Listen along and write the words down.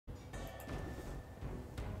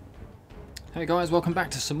Hey guys, welcome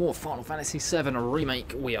back to some more Final Fantasy VII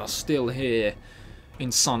Remake. We are still here in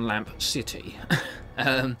Sunlamp City.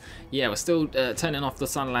 Yeah, we're still turning off the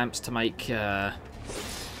sun lamps to make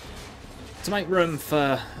room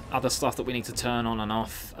for other stuff that we need to turn on and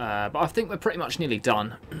off. But I think we're pretty much nearly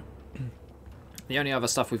done. The only other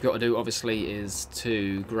stuff we've got to do, obviously, is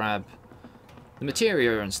to grab the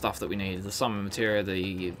materia and stuff that we need. The summon materia, I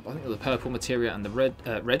think the purple materia and the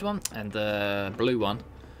red one, and the blue one.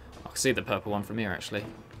 I can see the purple one from here, actually.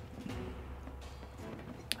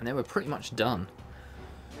 And then we're pretty much done.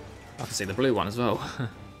 I can see the blue one as well.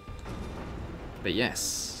 But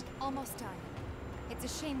yes. Almost done. It's a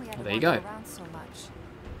shame we had to wander around so much.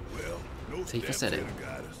 Well, no Tifa said it.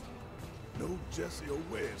 No Jesse or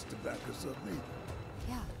Wedge to back us up neither.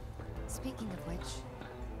 Yeah. Speaking of which,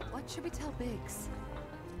 what should we tell Biggs?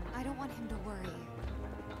 I don't want him to worry.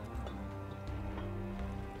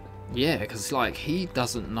 Yeah, because like he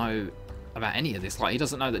doesn't know about any of this. Like he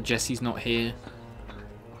doesn't know that Jesse's not here.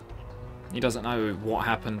 He doesn't know what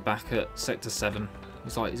happened back at Sector 7.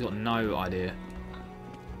 He's got no idea.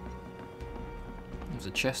 There's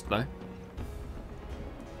a chest though.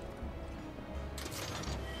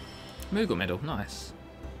 Moogle medal, nice.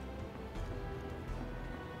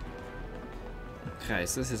 Okay,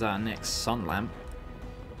 so this is our next sun lamp.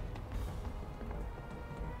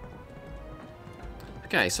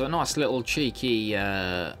 Okay, so a nice little cheeky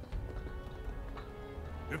thing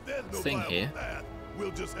here. Path,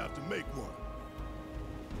 we'll just have to make one.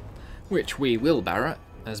 Which we will, Barrett,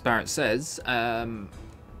 as Barrett says. So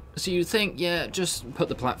you think, yeah, just put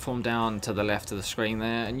the platform down to the left of the screen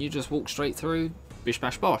there and you just walk straight through, bish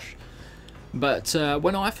bash bosh. But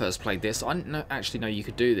when I first played this, I didn't actually know you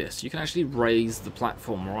could do this. You can actually raise the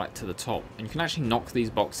platform right to the top and you can actually knock these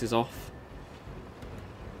boxes off.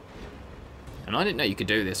 And I didn't know you could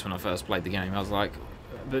do this when I first played the game. I was like,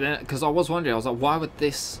 but then, because I was wondering, I was like, why would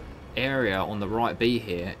this area on the right be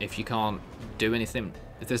here if you can't do anything,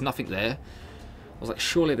 if there's nothing there? I was like,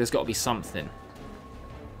 surely there's got to be something.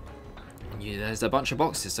 And there's a bunch of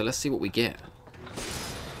boxes, so let's see what we get.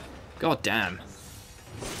 God damn.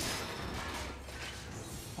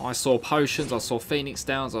 I saw potions, I saw Phoenix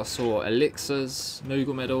Downs, I saw elixirs,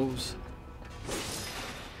 Moogle medals.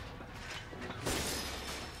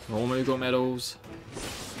 More Moogle medals.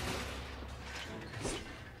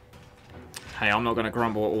 Hey, I'm not going to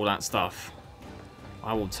grumble at all that stuff.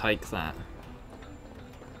 I will take that.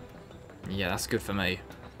 Yeah, that's good for me.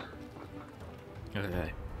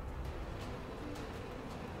 Okay.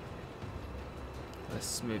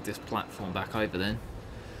 Let's move this platform back over then.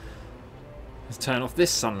 Let's turn off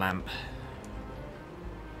this sun lamp.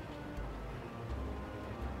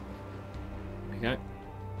 There we go.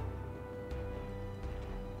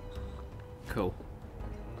 Cool.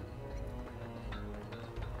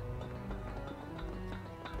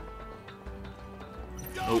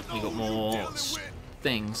 Oh, we got more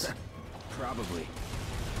things. Probably.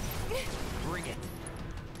 Bring it.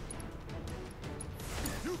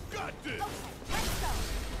 You got this. Okay,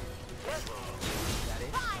 let's go. That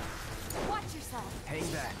it? Bye. Watch yourself. Hang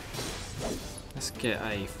back. Let's get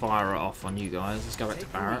a fire off on you guys. Let's go back to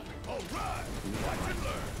Barrett. All right. Watch and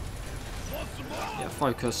learn. Want some more? Get a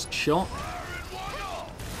focus shot. Fire in one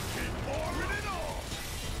off. Keep pouring it on.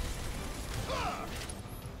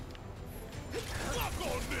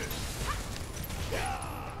 Walk on this.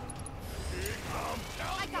 I'm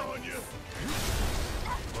counting on you.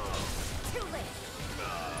 Too late.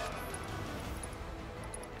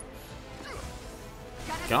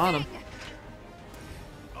 Got him.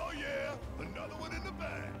 Oh yeah, another one in the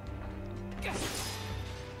bag.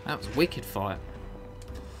 That was a wicked fight.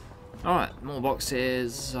 Alright, more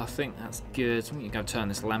boxes. I think that's good. We can go turn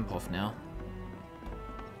this lamp off now.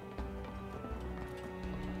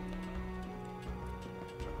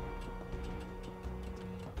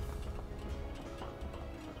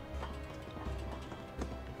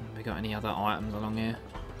 Have we got any other items along here?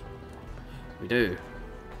 We do.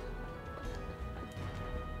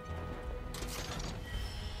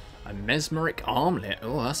 A mesmeric armlet.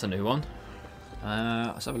 Oh, that's a new one.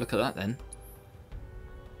 Let's have a look at that then.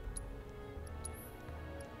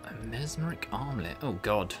 A mesmeric armlet. Oh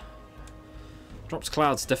god. Drops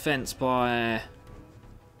Cloud's defense by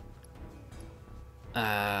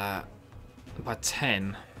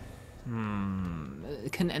 10.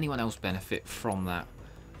 Can anyone else benefit from that?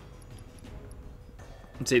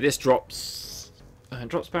 See, this drops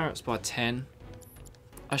Barrett's by 10.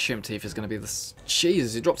 I assume Tifa's going to be this.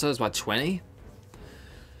 Jesus, it drops hers by 20.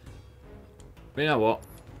 But you know what?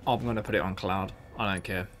 I'm going to put it on Cloud. I don't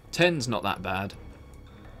care. 10's not that bad.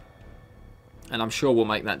 And I'm sure we'll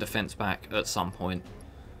make that defense back at some point.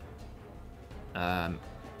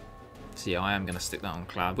 So yeah, I am going to stick that on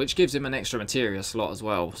Cloud, which gives him an extra materia slot as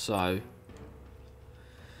well. So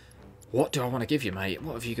what do I want to give you, mate?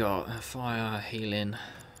 What have you got? Fire, healing,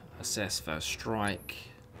 assess, first strike.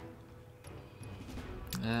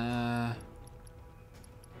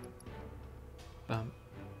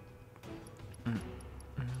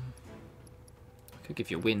 Could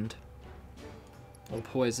give you wind or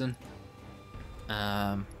poison.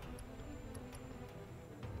 Oh,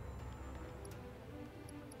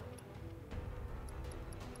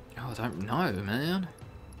 I don't know, man.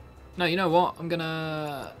 No, you know what? I'm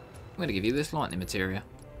gonna give you this lightning materia.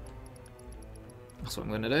 That's what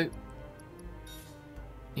I'm gonna do.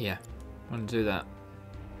 Yeah, I'm gonna do that.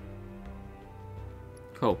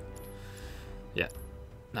 Cool. Yeah,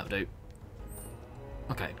 that'll do.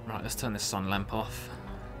 Okay, right, let's turn this sun lamp off.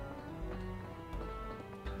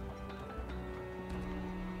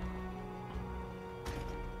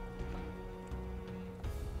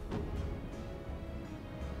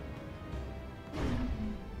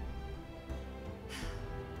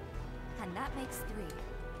 And that makes 3.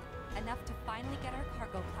 Enough to finally get our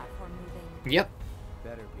cargo platform moving. Yep.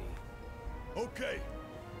 Better be. Okay,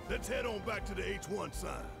 let's head on back to the H1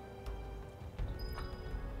 sign.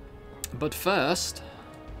 But first,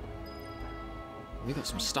 we got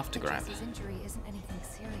some stuff to grab. Jesse's injury isn't anything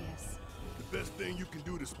serious. The best thing you can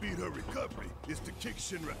do to speed her recovery is to kick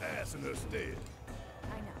Shinra ass in her stead.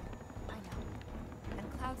 I know.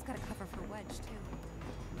 And Cloud's got a cover for Wedge, too.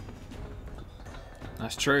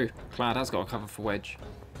 That's true. Cloud has got a cover for Wedge.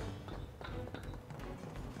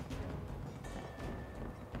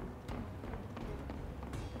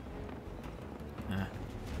 Yeah.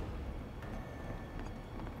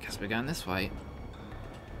 Guess we're going this way.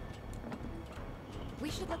 We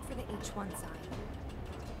should look for the H1 sign.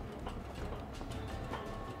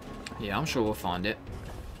 Yeah, I'm sure we'll find it.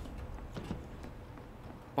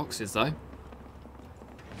 Boxes, though.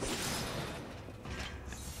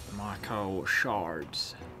 Mako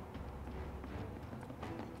shards.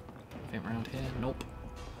 Anything around here? Nope.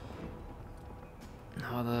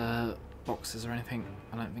 No other boxes or anything?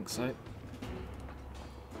 I don't think so.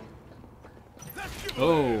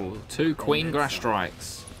 Oh, 2 Queen Grass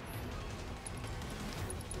Strikes.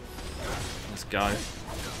 Let's go.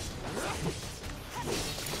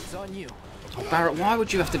 It's on you. Oh, Barrett, why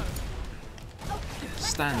would you have to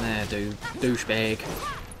stand there, dude? Douchebag.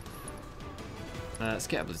 Let's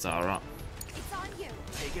get a Blizzard up. It's on you.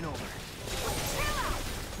 Taking over.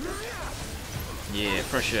 Yeah,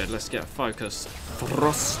 pressured. Let's get a focus.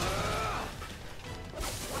 Thrust.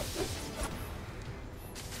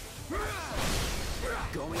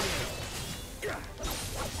 Going in.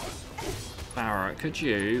 Barrett, could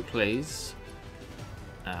you please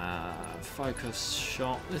focus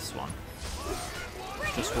shot this one?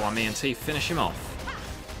 Just while me and T finish him off.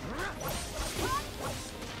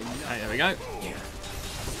 Okay, there we go.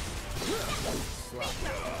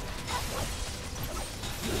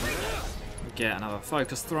 Get another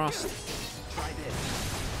focus thrust. Try this.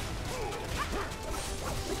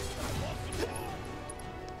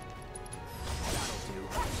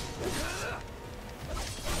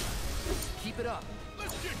 Keep it up.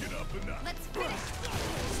 Let's kick it up a notch. Let's finish.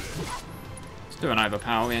 Let's do an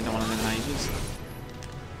overpower. We ain't done one of them in ages.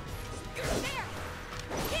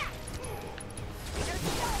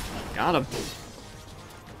 Got him.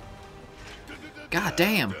 God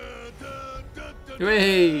damn.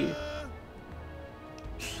 Whee!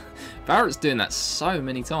 Barrett's doing that so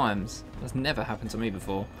many times. That's never happened to me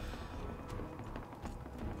before.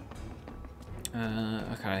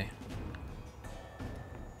 Okay.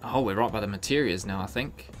 Oh, we're right by the materials now, I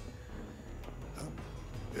think.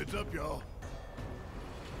 Heads up, y'all.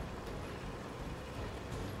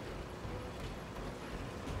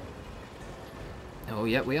 Oh,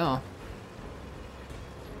 yeah, we are.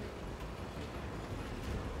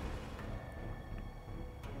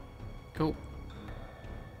 Cool.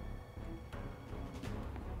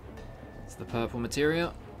 It's the purple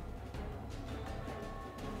materia.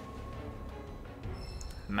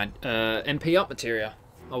 MP up materia.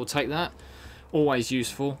 I will take that. Always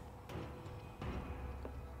useful.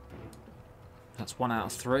 That's 1 out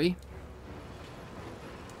of 3.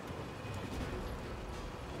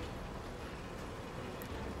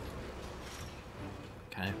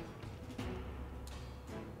 Okay.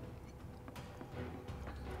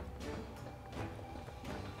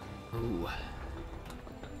 Ooh.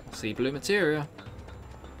 Sea blue materia.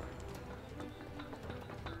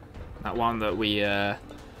 That one that we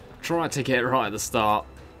tried to get right at the start.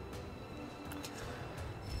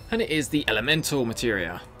 And it is the elemental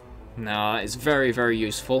materia. Now, it's very, very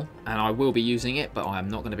useful, and I will be using it, but I am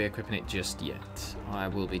not going to be equipping it just yet. I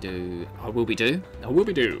will do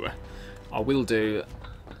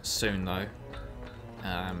soon, though.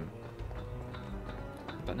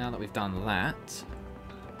 But now that we've done that,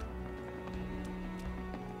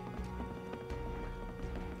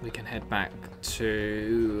 we can head back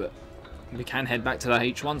to the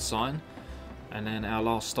H1 sign, and then our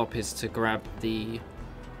last stop is to grab the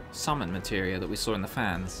summon materia that we saw in the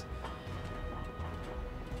fans.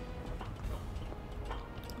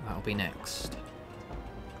 That'll be next.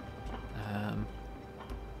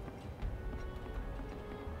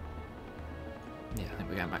 Yeah, I think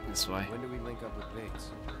we're going back this way. When do we link up with Biggs?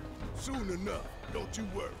 Soon enough, don't you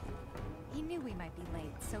worry. He knew we might be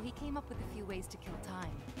late, so he came up with a few ways to kill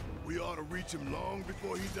time. We ought to reach him long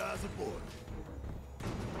before he dies aboard.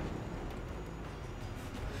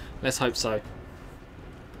 Let's hope so.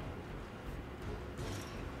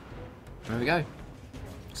 There we go.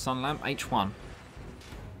 Sun lamp H1.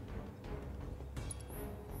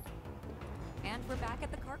 And we're back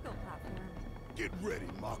at the cargo platform. Get ready,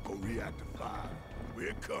 Mako Reactor 5.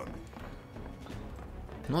 We're coming.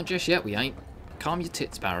 Not just yet, we ain't. Calm your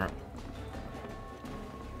tits, Barrett.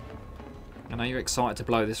 I know you're excited to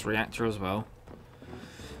blow this reactor as well.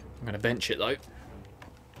 I'm going to bench it, though.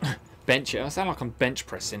 Bench it? I sound like I'm bench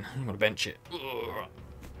pressing. I'm going to bench it. Ugh.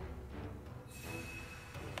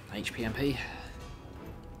 HPMP.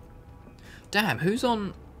 Damn, who's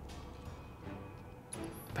on...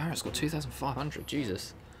 Barrett's got 2,500.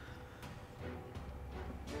 Jesus.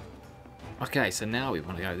 Okay, so now we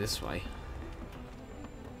want to go this way.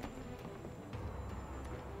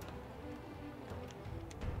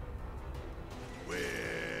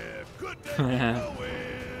 We're good to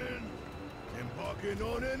going. Embarking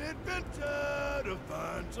on an adventure to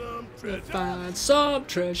find some treasure. Find some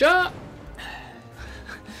treasure.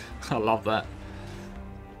 I love that.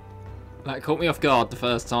 That caught me off guard the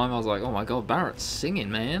first time. I was like, oh my god, Barrett's singing,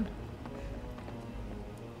 man.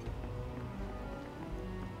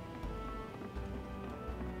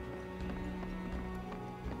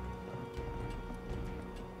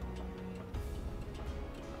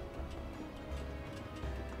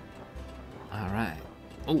 Alright.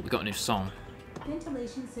 Oh, we got a new song.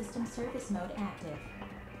 Ventilation system service mode active.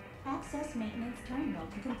 Access maintenance terminal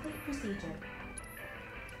to complete procedure.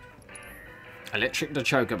 Electric the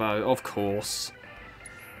Chocobo, of course.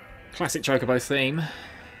 Classic Chocobo theme.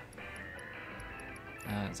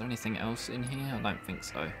 Is there anything else in here? I don't think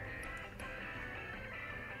so.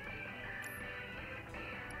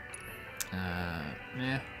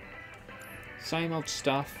 Yeah. Same old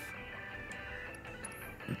stuff.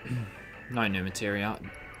 No new materia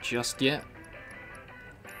just yet.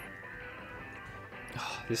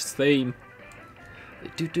 Oh, this theme.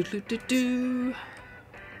 Do do do do do.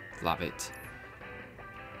 Love it.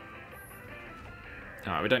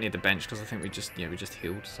 Alright, we don't need the bench because I think we just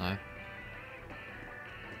healed, so.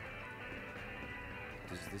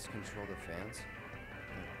 Does this control the fans?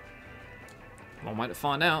 Long way to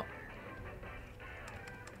find out.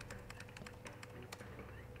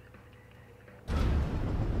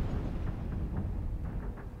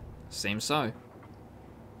 Seems so.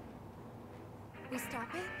 We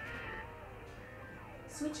stop it?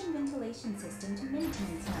 Switching ventilation system to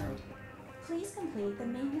maintenance mode. Please complete the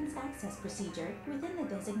maintenance access procedure within the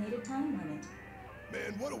designated time limit.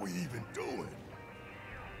 Man, what are we even doing?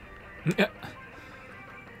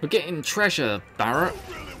 We're getting treasure, Barrett.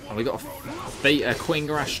 And we got to beat a Queen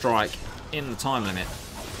Grass strike in the time limit.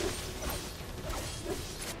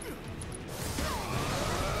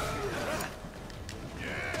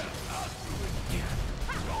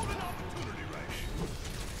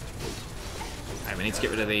 Hey, we need to get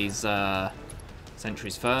rid of these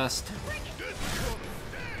sentries first.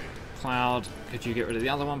 Cloud, could you get rid of the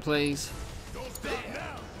other one, please?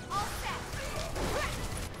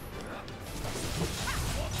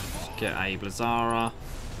 Get a Blazara.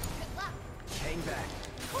 Hang back.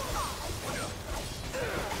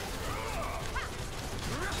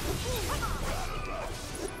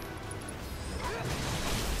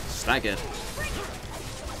 Staggered.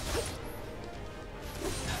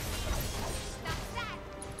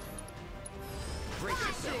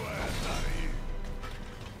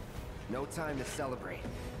 No time to celebrate.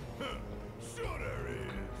 Sure there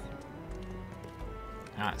is.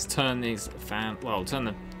 Alright, let's turn these turn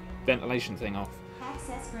the ventilation thing off.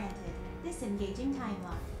 Access granted. Disengaging time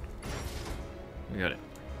lock. We got it.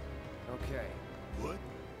 Okay. What?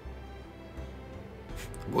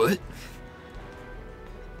 What?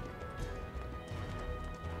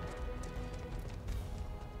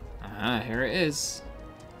 Ah, here it is.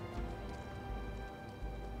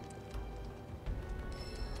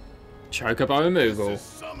 Chocobo and This Moogle. is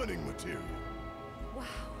summoning material. Wow.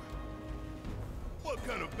 What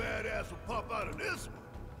kind of badass will pop out of this one?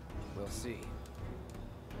 We'll see.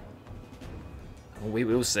 We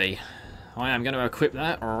will see. I am going to equip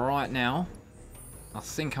that right now. I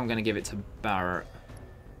think I'm going to give it to Barrett.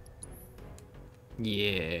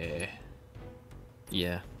 Yeah.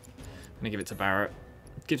 Yeah. I'm going to give it to Barrett.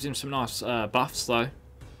 Gives him some nice buffs though,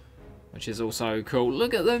 which is also cool.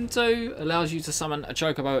 Look at them two. Allows you to summon a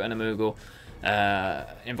Chocobo and a Moogle.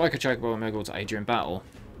 Invoke a Chocobo and Moogle to aid you in battle.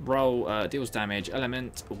 Roll deals damage.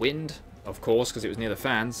 Element wind, of course, because it was near the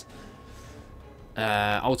fans.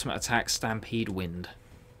 Ultimate attack Stampede Wind.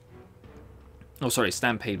 Oh, sorry,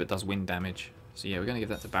 Stampede, but does wind damage. So yeah, we're going to give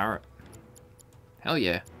that to Barrett. Hell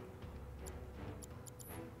yeah.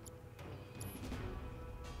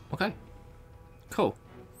 Okay. Cool.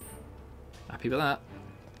 Happy with that.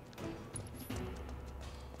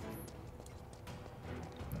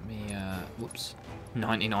 Let me, whoops.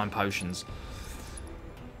 99 potions.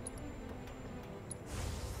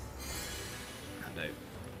 I do.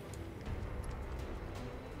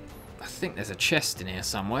 I think there's a chest in here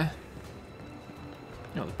somewhere.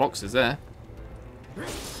 Oh, the box is there.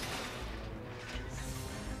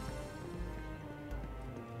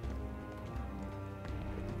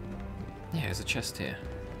 Yeah, there's a chest here.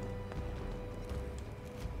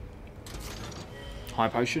 High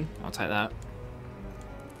potion, I'll take that.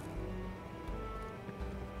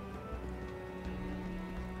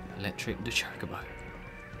 Electric the Chocobo.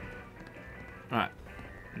 Right,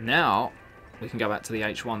 now we can go back to the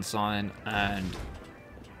H1 sign and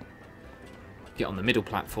get on the middle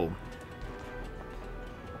platform.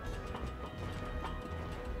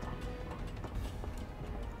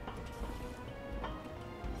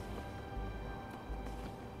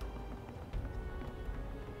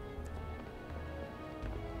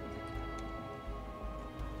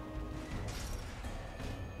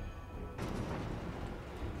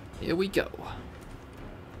 Here we go.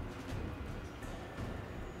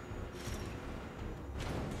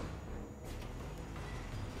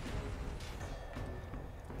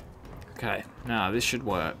 Okay, now this should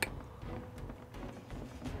work.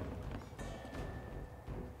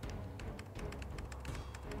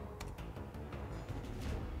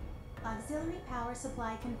 Auxiliary power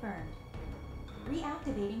supply confirmed.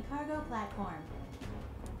 Reactivating cargo platform.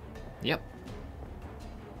 Yep.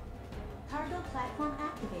 Cargo platform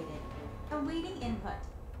activated. Awaiting input.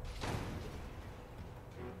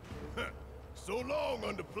 So long,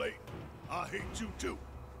 underplate. I hate you too.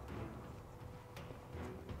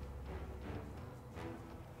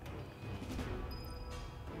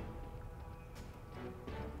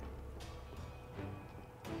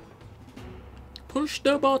 Push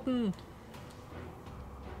the button.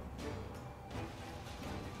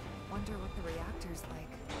 Wonder what the reactor's like.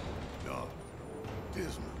 Dark,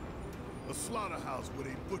 dismal. A slaughterhouse where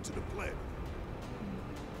they butcher the planet.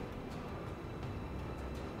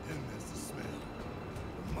 And there's the smell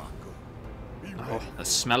of Mako. Be ready. Oh, the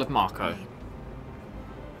smell of Mako.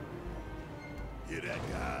 Hear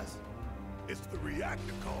that, guys? It's the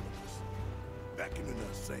reactor calling us. Beckoning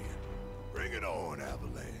us saying, bring it on,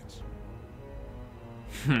 Avalanche.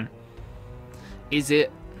 Is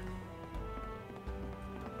it?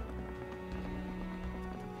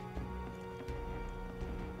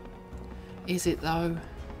 Is it though?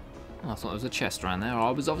 Oh, I thought there was a chest around there.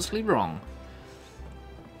 I was obviously wrong.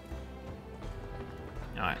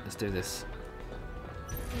 Alright, let's do this.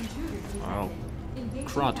 Oh,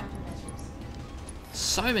 crud.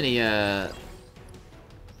 So many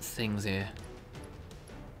things here.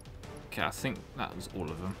 Okay, I think that was all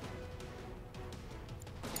of them.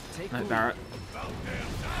 No, Barrett.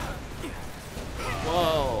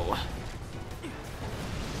 Whoa.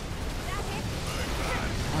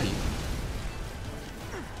 Are you?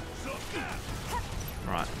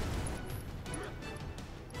 Right.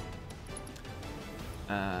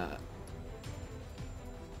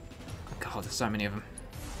 God, there's so many of them.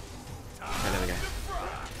 Okay, there we go.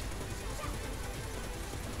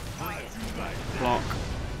 Block.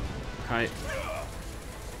 Okay.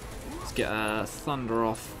 Let's get a thunder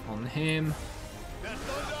off on him. That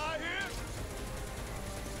thunder I hear?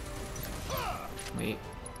 Wait.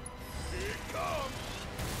 Here it comes.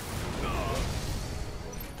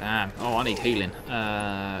 Damn. Oh, I need healing.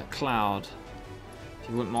 Cloud. If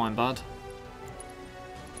you wouldn't mind, bud.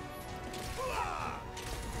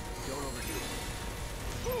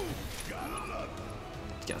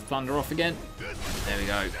 Let's get a thunder off again. There we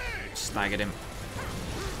go. Staggered him.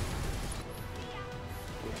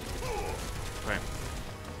 Okay.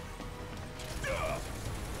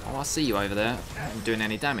 Oh, I see you over there. I ain't doing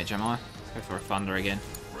any damage, am I? Let's go for a thunder again.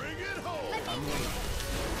 Bring it home. I'm waiting.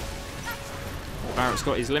 Barrett's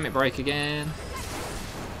got his limit break again.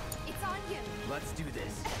 It's on you. Let's do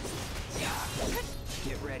this.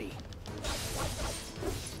 Get ready.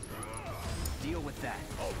 Deal with that.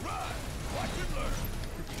 All right. Watch and learn.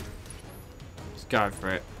 Let's go for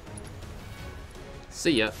it.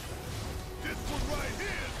 See ya. This one right here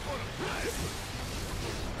is for the plasma.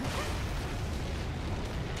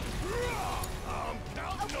 I'm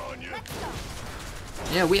counting on you. Let's go.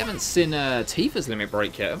 Yeah, we haven't seen Tifa's limit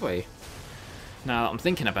break yet, have we? Now that I'm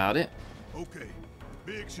thinking about it. Okay.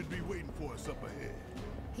 Big should be waiting for us up ahead.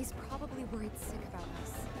 He's probably worried sick about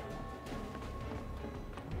us.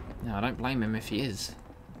 No, I don't blame him if he is.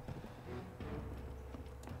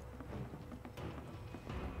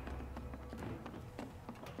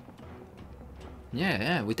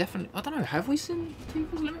 Yeah, we definitely... I don't know, have we seen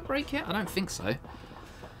Tifa's limit break yet? I don't think so.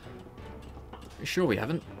 Sure we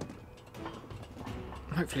haven't.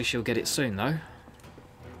 Hopefully she'll get it soon, though.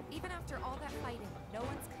 Even after all that fighting, no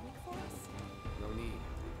one's coming for us? No need.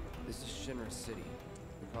 This is Shinra City.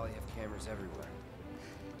 We probably have cameras everywhere.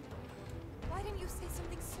 Why didn't you say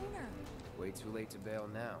something sooner? Way too late to bail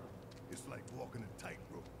now. It's like walking a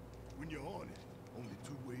tightrope. When you're on it, only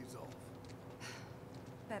 2 ways off.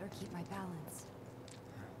 Better keep my balance.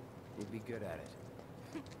 You'd be good at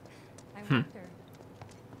it. I wonder.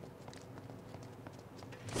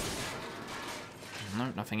 No,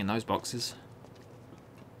 nothing in those boxes.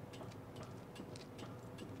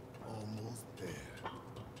 Almost there.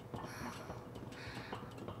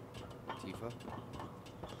 Tifa?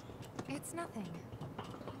 It's nothing.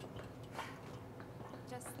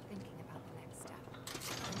 Just thinking about the next step.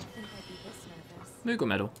 I didn't think I'd be this nervous. Moogle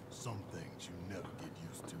medal. Some things you never get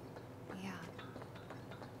used to. Yeah.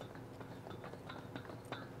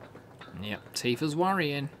 Yep, Tifa's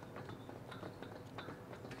worrying.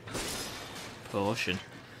 Portion.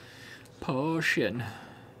 Portion.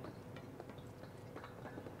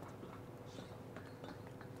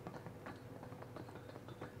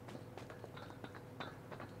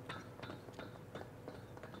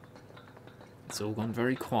 It's all gone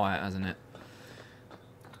very quiet, hasn't it?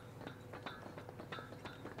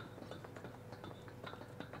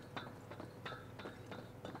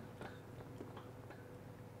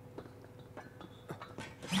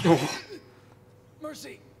 Oh.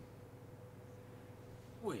 Mercy!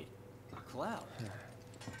 Wait, Cloud.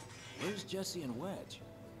 Where's Jesse and Wedge?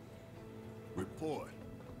 Report.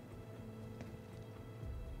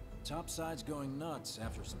 Topside's going nuts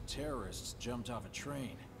after some terrorists jumped off a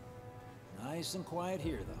train. Nice and quiet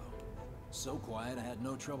here, though. So quiet I had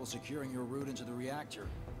no trouble securing your route into the reactor.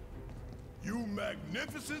 You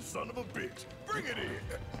magnificent son of a bitch. Bring it in.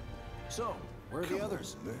 So, where are the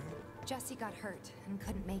others? Man. Jesse got hurt and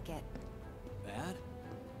couldn't make it. Bad?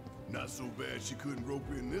 Not so bad she couldn't rope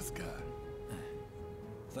in this guy.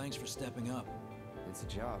 Thanks for stepping up. It's a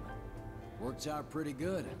job. Worked out pretty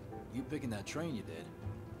good. You picking that train you did.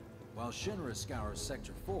 While Shinra scours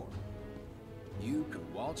Sector 4, you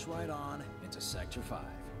could waltz right on into Sector 5.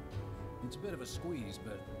 It's a bit of a squeeze,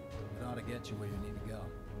 but it ought to get you where you need to go.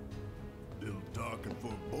 Little dark and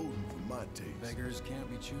foreboding for my taste. Beggars can't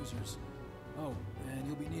be choosers. Oh, and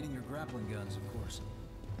you'll be needing your grappling guns, of course.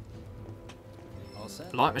 All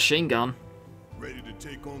set? Light machine gun. Ready to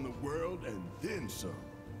take on the world and then some.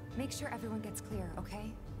 Make sure everyone gets clear,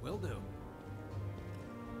 okay? Will do.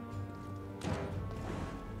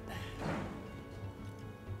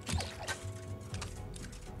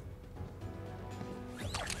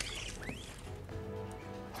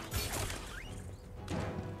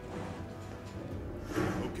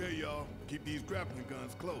 Okay, y'all. Keep these grappling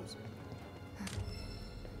guns close.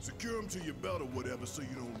 Secure them to your belt or whatever so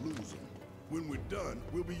you don't lose them. When we're done,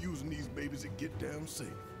 we'll be using these babies to get down safe.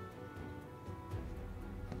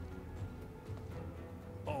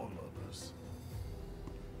 All of us.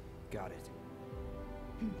 Got it.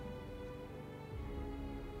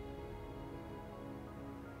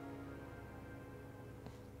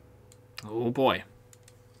 Oh boy.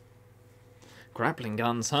 Grappling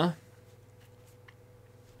guns, huh?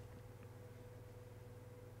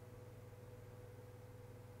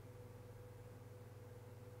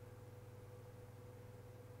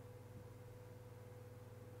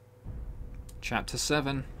 Chapter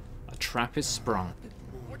 7. A trap is sprung.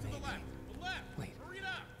 More to the left. The left. Wait. Hurry it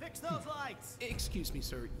up. Fix those lights! Excuse me,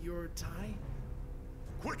 sir. Your tie?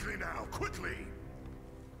 Quickly now, quickly.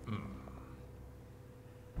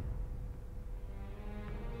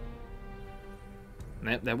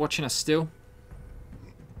 They're watching us still.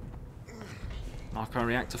 Mako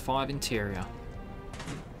reactor 5 interior.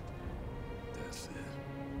 That's it.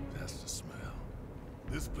 That's the smell.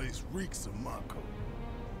 This place reeks of Mako.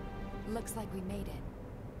 Looks like we made it.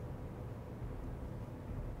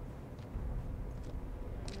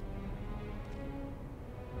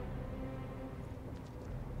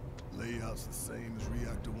 Layout's the same as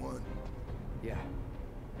Reactor 1. Yeah.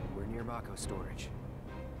 We're near Mako storage.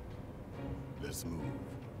 Let's move.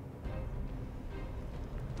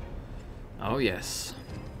 Oh yes.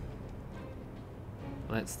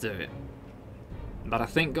 Let's do it. But I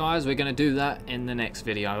think, guys, we're going to do that in the next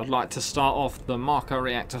video. I'd like to start off the Mako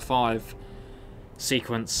Reactor 5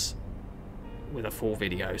 sequence with a full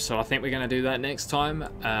video. So I think we're going to do that next time,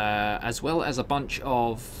 as well as a bunch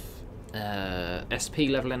of SP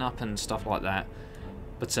leveling up and stuff like that.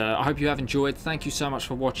 But I hope you have enjoyed. Thank you so much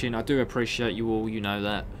for watching. I do appreciate you all, you know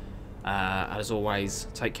that. As always,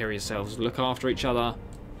 take care of yourselves, look after each other,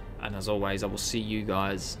 and as always, I will see you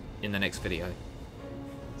guys in the next video.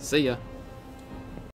 See ya.